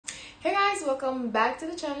Hey guys, welcome back to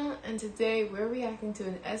the channel, and today we're reacting to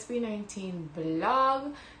an SB19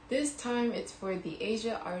 vlog. This time it's for the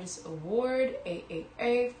Asia Artist Award,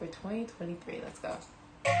 AAA, for 2023. Let's go.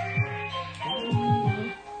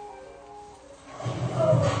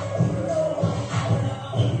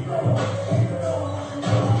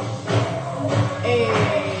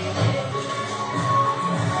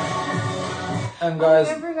 And guys,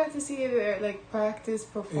 I never got to see their practice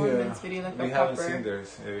performance video we haven't seen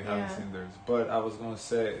theirs. We haven't seen theirs. But I was gonna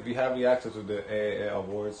say we have reacted to the AAA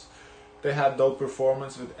awards. They had dope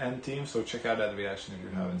performance with N Team, so check out that reaction if you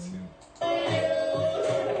haven't seen.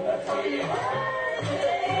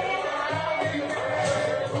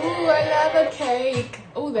 Ooh, I love a cake.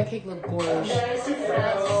 Oh, that cake looked gorgeous.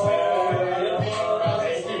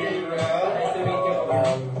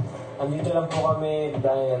 Andito lang po kami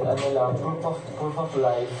dahil proof of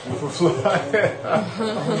life. Proof of life.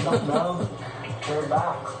 We're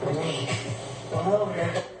back.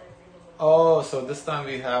 Oh, so this time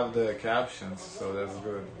we have the captions, so that's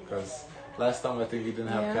good. Because last time I think we didn't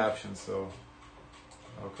have captions, so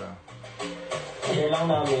okay. Here lang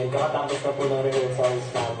namin, nakatapos na po ng rehearsals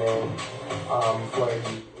namin for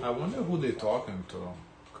the... I wonder who they're talking to,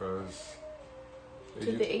 because...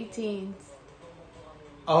 To the 18th.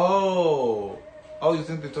 Oh, you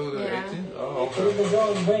think they told the 18th? Oh,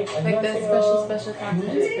 okay. Like that special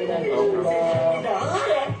conference for them.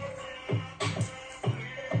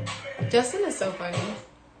 Justin is so funny.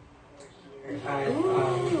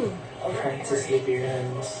 Ooh. Francis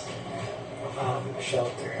Liberian's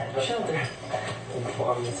shelter. Doon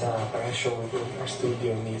po kami sa parang showroom or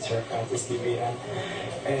studio ni Sir Francis Liberian.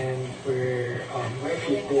 And we're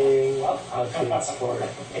fitting outfits for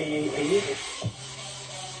AAA.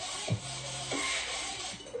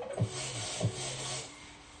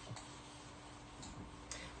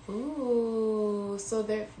 Ooh, so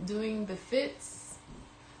they're doing the fits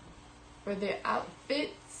for their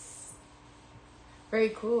outfits.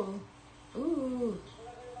 Very cool. Ooh.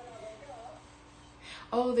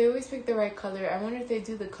 Oh, they always pick the right color. I wonder if they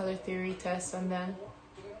do the color theory test on them.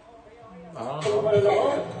 I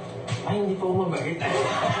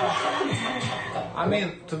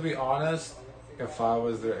mean, to be honest, if I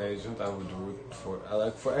was their agent, I would do it for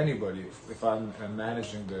anybody. If I'm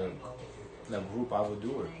managing the group, I would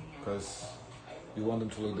do it because you want them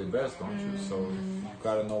to look their best, don't you? So you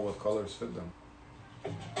gotta know what colors fit them.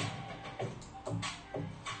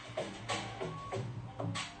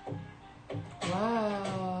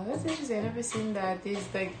 Wow, that's interesting. I've never seen that.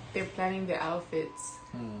 They're planning their outfits.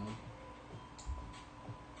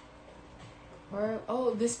 Or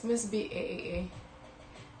this must be AAA.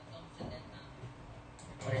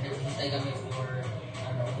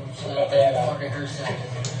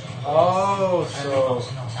 Oh, so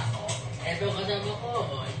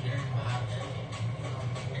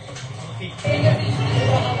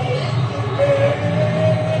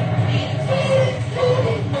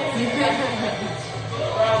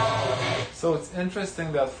so it's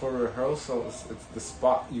interesting that for rehearsals, it's the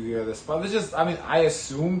spot, you hear the spot. It's just, I mean, I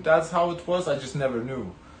assumed that's how it was, I just never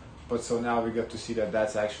knew. But so now we get to see that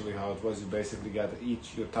that's actually how it was. You basically get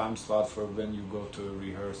your time slot for when you go to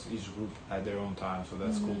rehearse. Each group had their own time, so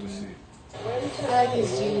that's cool to see. I like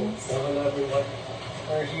his jeans. Hello everyone.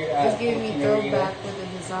 We're here at It's giving me throwback with the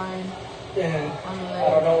design on the leg. I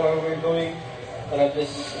don't know where we're going, but I'm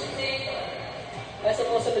just... Nasa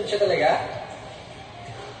musunod siya talaga?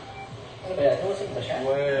 Ano ba yan? Numusunod ba siya?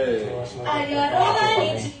 Wait.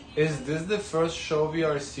 Is this the first show we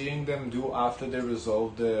are seeing them do after they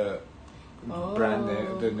resolve the brand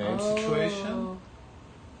name, the name situation?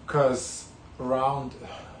 Because round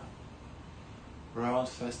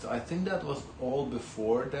festival, I think that was all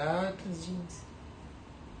before that. His jeans.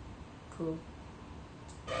 Cool.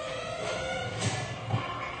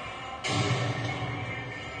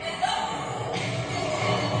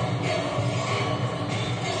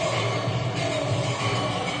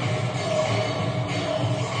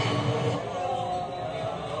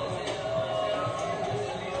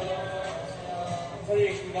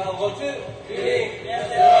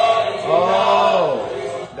 Oh,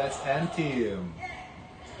 that's N-Team.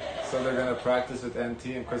 So they're gonna practice with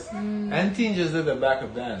N-Team because N-Team just did the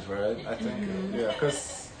backup dance, right? I think, yeah,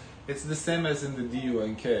 because it's the same as in the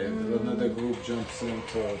DUNK. Another group jumps in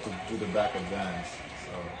to do the backup dance.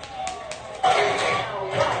 So.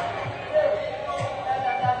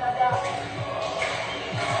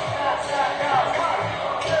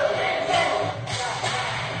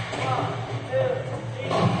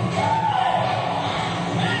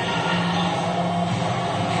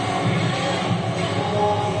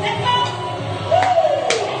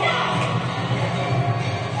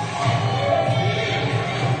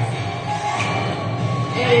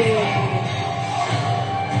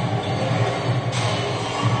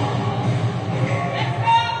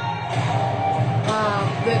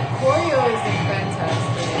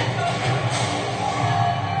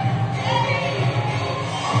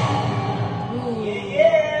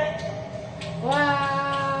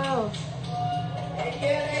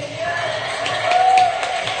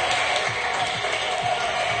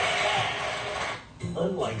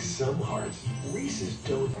 Unlike some hearts, Reese's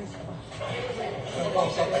don't.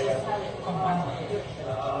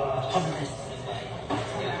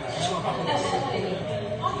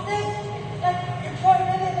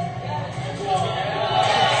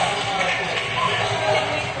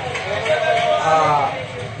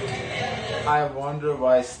 I wonder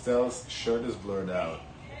why Stell's shirt is blurred out.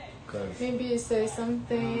 Cause Maybe you say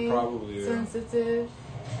something probably, yeah. sensitive.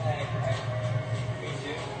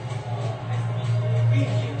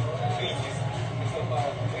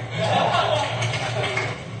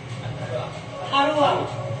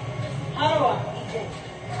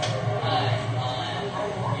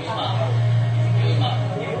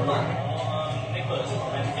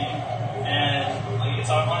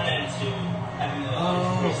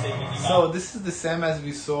 So this is the same as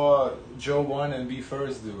we saw Joe 1 and B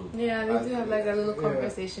First do. Yeah, they do have like a little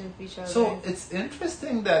conversation with each other. So it's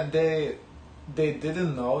interesting that they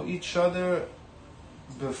didn't know each other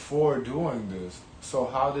before doing this. So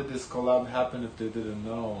how did this collab happen if they didn't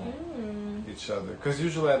know each other? Because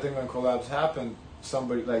usually I think when collabs happen,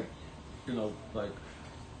 somebody like, you know, like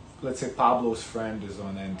let's say Pablo's friend is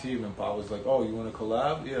on NT and Pablo's like, oh, you want to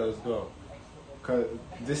collab? Yeah, let's go. Cause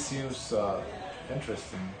this seems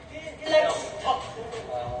interesting.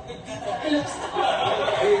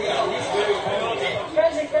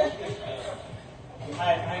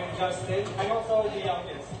 Hi, I'm Justin. I'm also the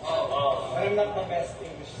youngest. But I'm not the best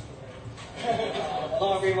English speaker.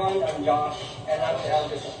 Hello everyone, I'm Josh, and I'm the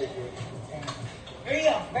eldest of the group. Very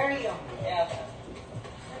young, very young. Yeah.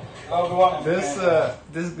 Hello everyone.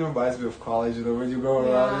 This reminds me of college, you know, when you go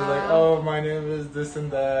around, you're like, oh, my name is this and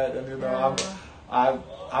that, and you know,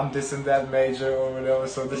 I'm this and that major or whatever.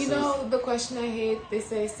 So this the question I hate. They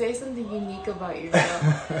say something unique about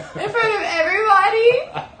yourself in front of everybody.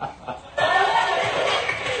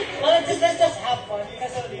 Well, let's just have fun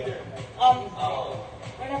because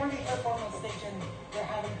whenever we perform on stage and we're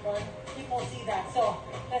having fun, people see that. So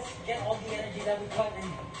let's get all the energy that we got and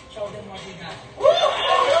show them what we got.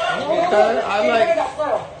 Okay,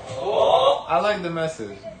 I like the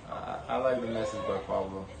message. I like the message by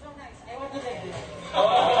Pablo. It's so nice. I want to like this.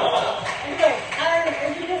 Anyway, I'll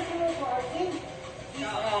introduce you to our team. He's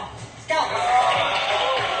Scout.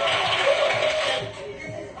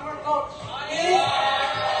 This is our coach. He's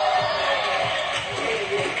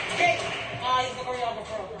the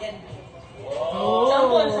choreographer again.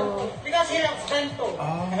 Someone. Because he loves bento.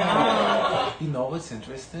 You know what's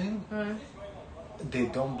interesting? They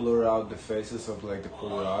don't blur out the faces of like the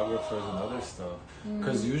choreographers and other stuff.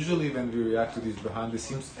 Because usually when we react to these behind the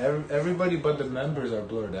scenes, everybody but the members are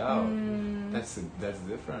blurred out. That's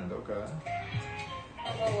different. Okay.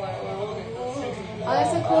 Oh,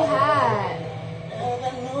 that's a cool hat.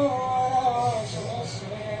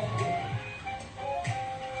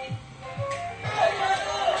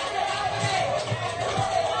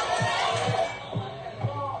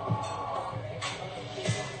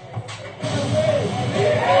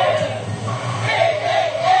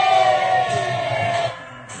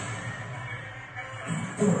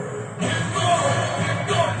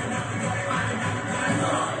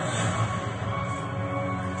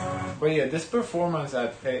 But yeah, this performance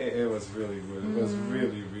at AAA was really good. It was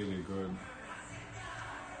really, really good.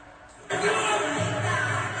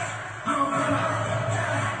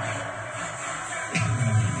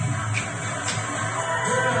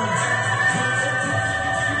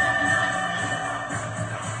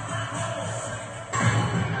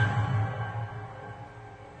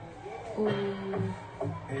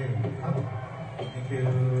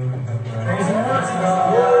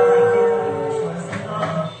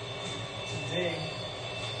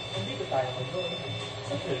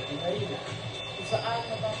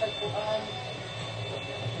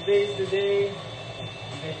 Today is the day.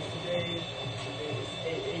 Today is today. Today is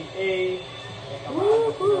AAA.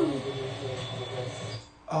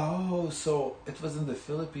 Oh, so it was in the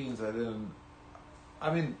Philippines.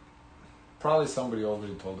 I mean, probably somebody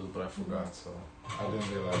already told us, but I forgot, so I didn't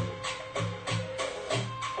realize it.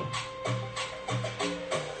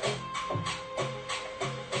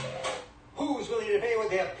 Who's willing to pay with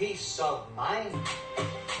their peace of mind?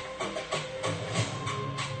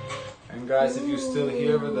 And guys, if you're still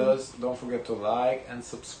here with us, don't forget to like and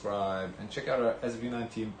subscribe and check out our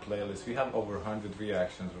SB19 playlist. We have over 100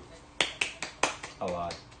 reactions. A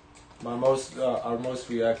lot. Our most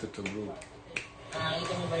reacted to group.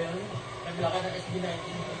 Nakita mo ba yun? Naglaka ng SB19.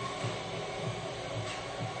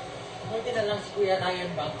 Buti na lang si Kuya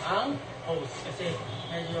Ryan Bang ang host kasi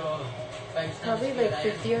medyo Probably like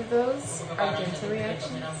 50 of those are gentle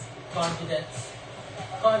reactions. Confidence.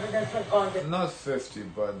 Confidence for content. Not 50,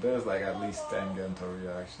 but there's like at least 10 Gento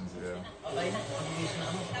reactions, yeah. Okay na, pag-release na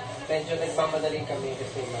ako. Medyo nagmamadaling kami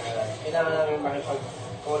kasi kailangan namin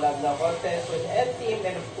makipag-collab na content with N-Team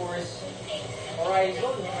and of course,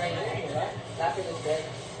 Horizon, diba? Lapit is dead.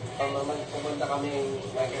 Pumunta kami,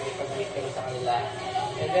 makipag-meet kami sa kanila.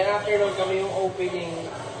 And then after nun kami yung opening.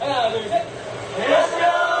 Let's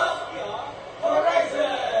go!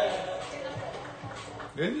 Horizon!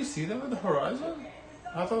 Did you see them at the Horizon?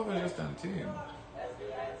 I thought it was just on team.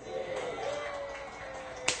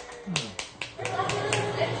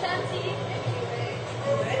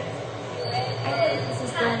 This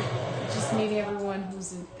is them just meeting everyone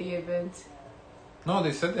who's at the event. No,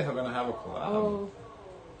 they said they were gonna have a collab. Oh.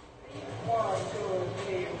 1, 2,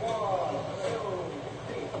 3, 1,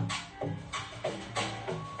 2, 3.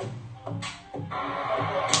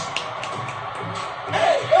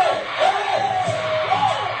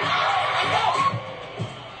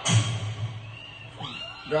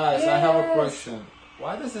 Guys, I have a question.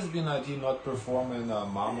 Why does SB19 not perform in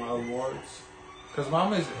Mama Awards? Because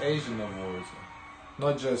Mama is Asian Awards,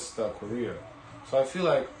 not just Korea. So I feel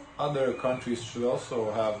like other countries should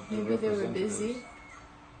also have the Maybe they were representatives. busy.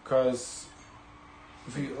 Because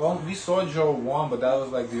we saw Joe 1, but that was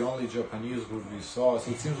like the only Japanese group we saw.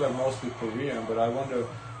 So it seems like mostly Korean, but I wonder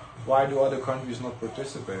why do other countries not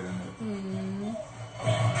participate in it?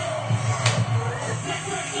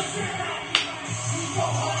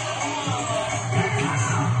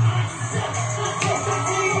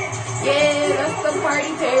 Yeah, that's the party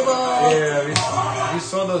table. Yeah, we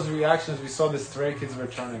saw those reactions. We saw the Stray Kids were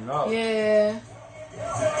turning up. Yeah.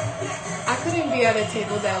 I couldn't be at a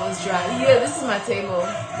table that was dry. Yeah, this is my table.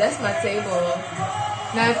 That's my table.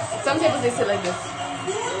 Now, some tables they sit like this.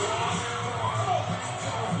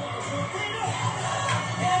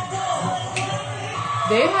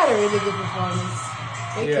 They had a really good performance.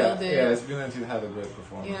 They killed it. Yeah, SB19 had a great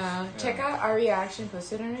performance. Yeah, check out our reaction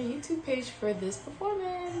posted on our YouTube page for this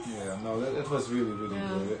performance. Yeah, no, it was really, really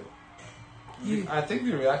Yeah. good. I think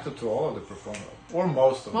we reacted to all of the performances, or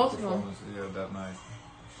most of the Most of them. performances, yeah, that night.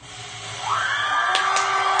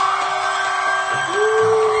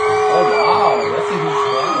 Oh wow, that's a huge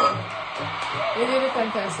crowd. They did a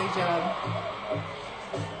fantastic job.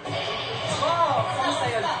 Wow! Kamusta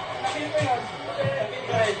yun? Napil ko yun.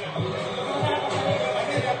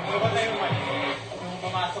 Nung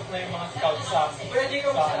pumasok na yung mga scouts sa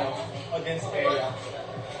audience area,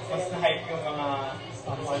 mas na-hype yung mga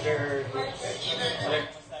other groups.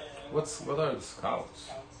 What are the scouts?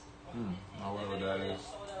 However that is.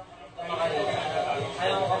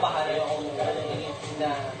 Ayaw ko kabahala yung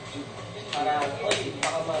na parang,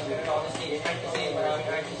 baka mag-group ako na stage kasi maraming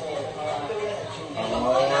artists dito.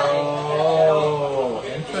 Oh,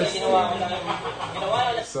 interesting. Ginawa ko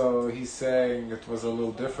lang. So he's saying it was a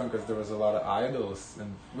little different because there was a lot of idols,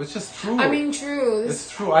 and which is true. I mean, true. It's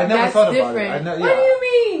true. I never That's thought different. about it. What do you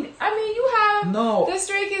mean? I mean, you have No. the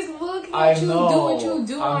Stray Kids looking I at you, know. do what you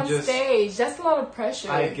do I'm on just- stage. That's a lot of pressure.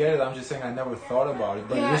 I get it. I'm just saying I never thought about it,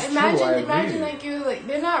 but Yeah, it's imagine, true. I agree. imagine like you're like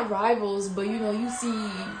they're not rivals, but you know you see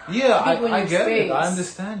Yeah, people in I your get it. space. I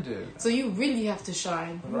understand it. So you really have to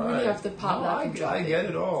shine. You really have to pop No, that and drop I get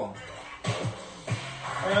it all.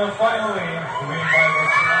 And finally, the main fight was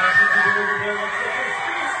tonight to deliver their messages.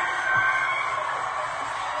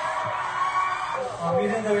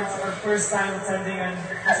 Even though it's our first time attending an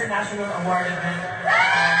international award event,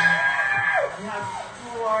 we have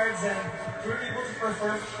 2 awards and we were able to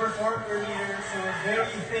perform earlier, so we're very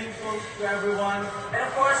thankful to everyone. And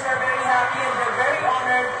of course, we're very happy and we're very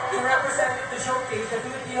honored to represent to showcase the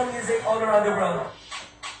Filipino music all around the world.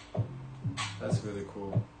 That's really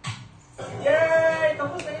cool. Yay!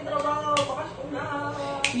 Tapos na yung trabaho! Bakasyon na!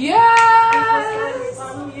 Yes!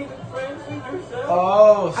 Family with friends with yourself.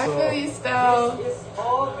 Oh, I so feel you still. It's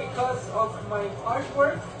all because of my hard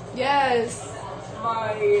work, Yes.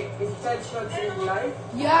 my intentions in life.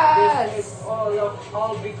 Yes. This is all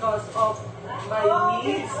because of my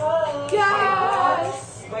needs,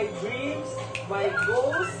 Yes. my dreams, my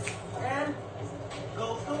goals, and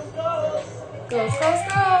goals. Goes, goes,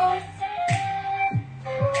 goes.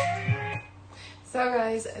 So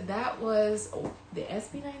guys, that was the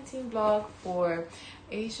SB19 blog for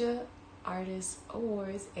Asia Artist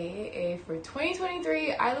Awards AAA for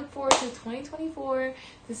 2023. I look forward to 2024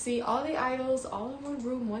 to see all the idols all in one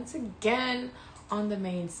room once again on the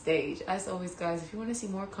main stage. As always guys, if you want to see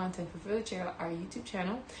more content, feel free to check out our YouTube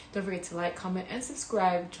channel. Don't forget to like, comment, and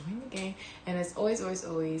subscribe. Join the gang. And as always,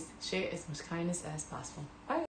 share as much kindness as possible. Bye.